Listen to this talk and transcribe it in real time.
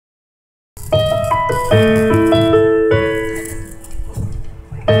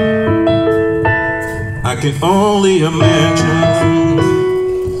can only imagine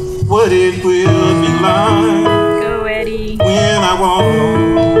what it will be like. Go, Eddie. When I walk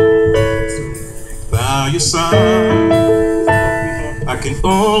by your side, I can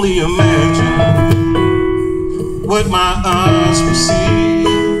only imagine what my eyes will see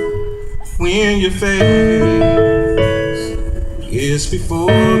when your face is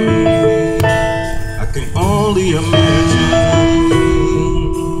before me. I can only imagine.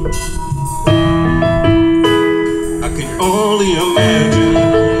 I can only imagine.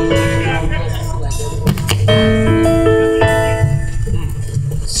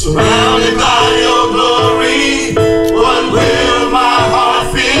 Surrounded by your glory, what will my heart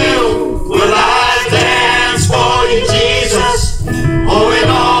feel? Will I dance for you, Jesus? Or in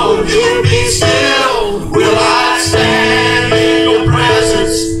all of you be still? Will I stand in your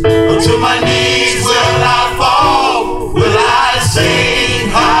presence? Or to my knees will I fall? Will I sing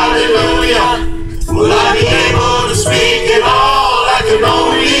hallelujah? Will I be able to speak it all? I can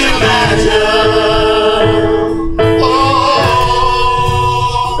only imagine.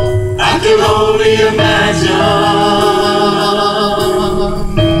 I can only imagine.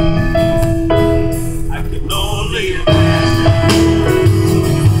 I can only imagine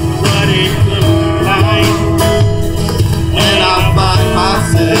what it could be like when I find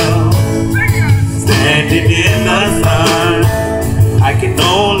myself standing in the sun. I can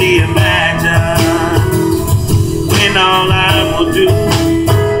only imagine when all I will do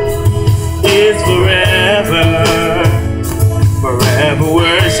is forever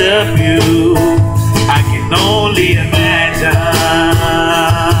worship you. I can only imagine.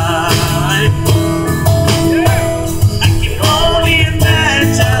 I can only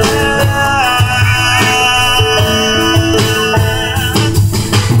imagine.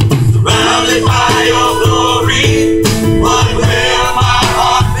 Surrounded by your glory, what will my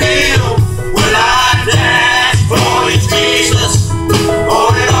heart feel? Will I dance for you, Jesus? Or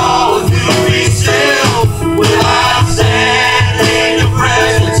in all of you be still? Will I stand in your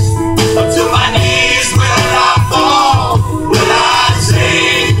presence? Up to my knees will I fall? Will I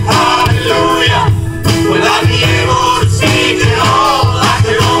sing hallelujah? Will I be able to sing it all? I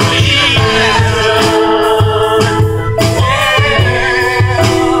can only imagine.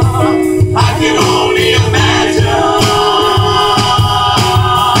 I can only imagine.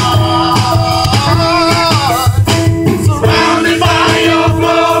 Surrounded by your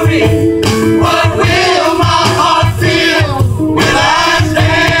glory, what will my heart feel? Will I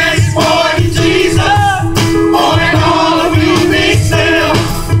dance for you, Jesus? Or in all of you be still?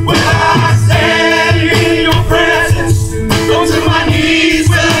 Will I stand in your presence? Go to my knees,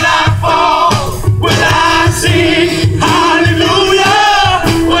 will I fall? Will I sing hallelujah?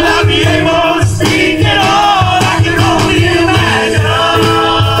 Will I be able to speak it all? I can only imagine.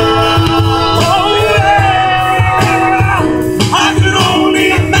 Oh yeah, I can only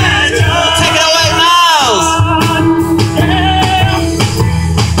imagine. Take it away, Miles.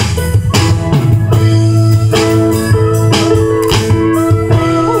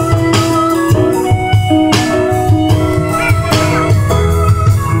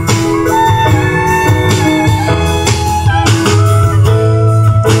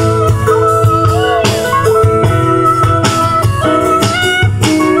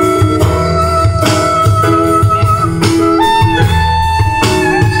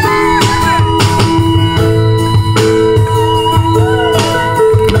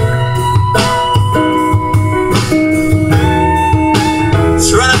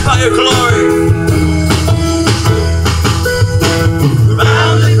 Surrounded by your glory.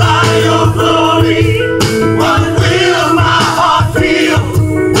 Surrounded by your glory, what will my heart feel?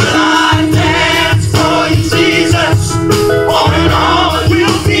 Will I dance for you, Jesus? Or in all of you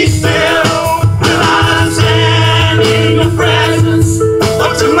be still? Will I stand in your presence?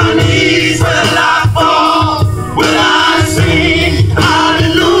 Up to my knees will I fall? Will I sing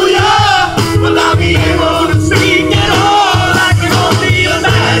hallelujah? Will I be able to speak it all? I can only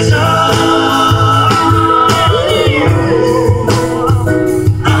imagine.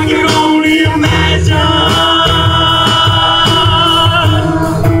 I can only imagine.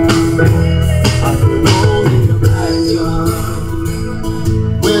 I can only imagine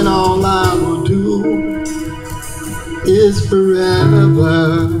when all I will do is forever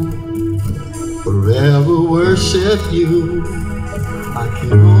worship you. I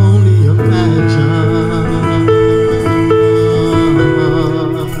can only imagine.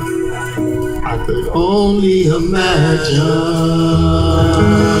 I could only imagine.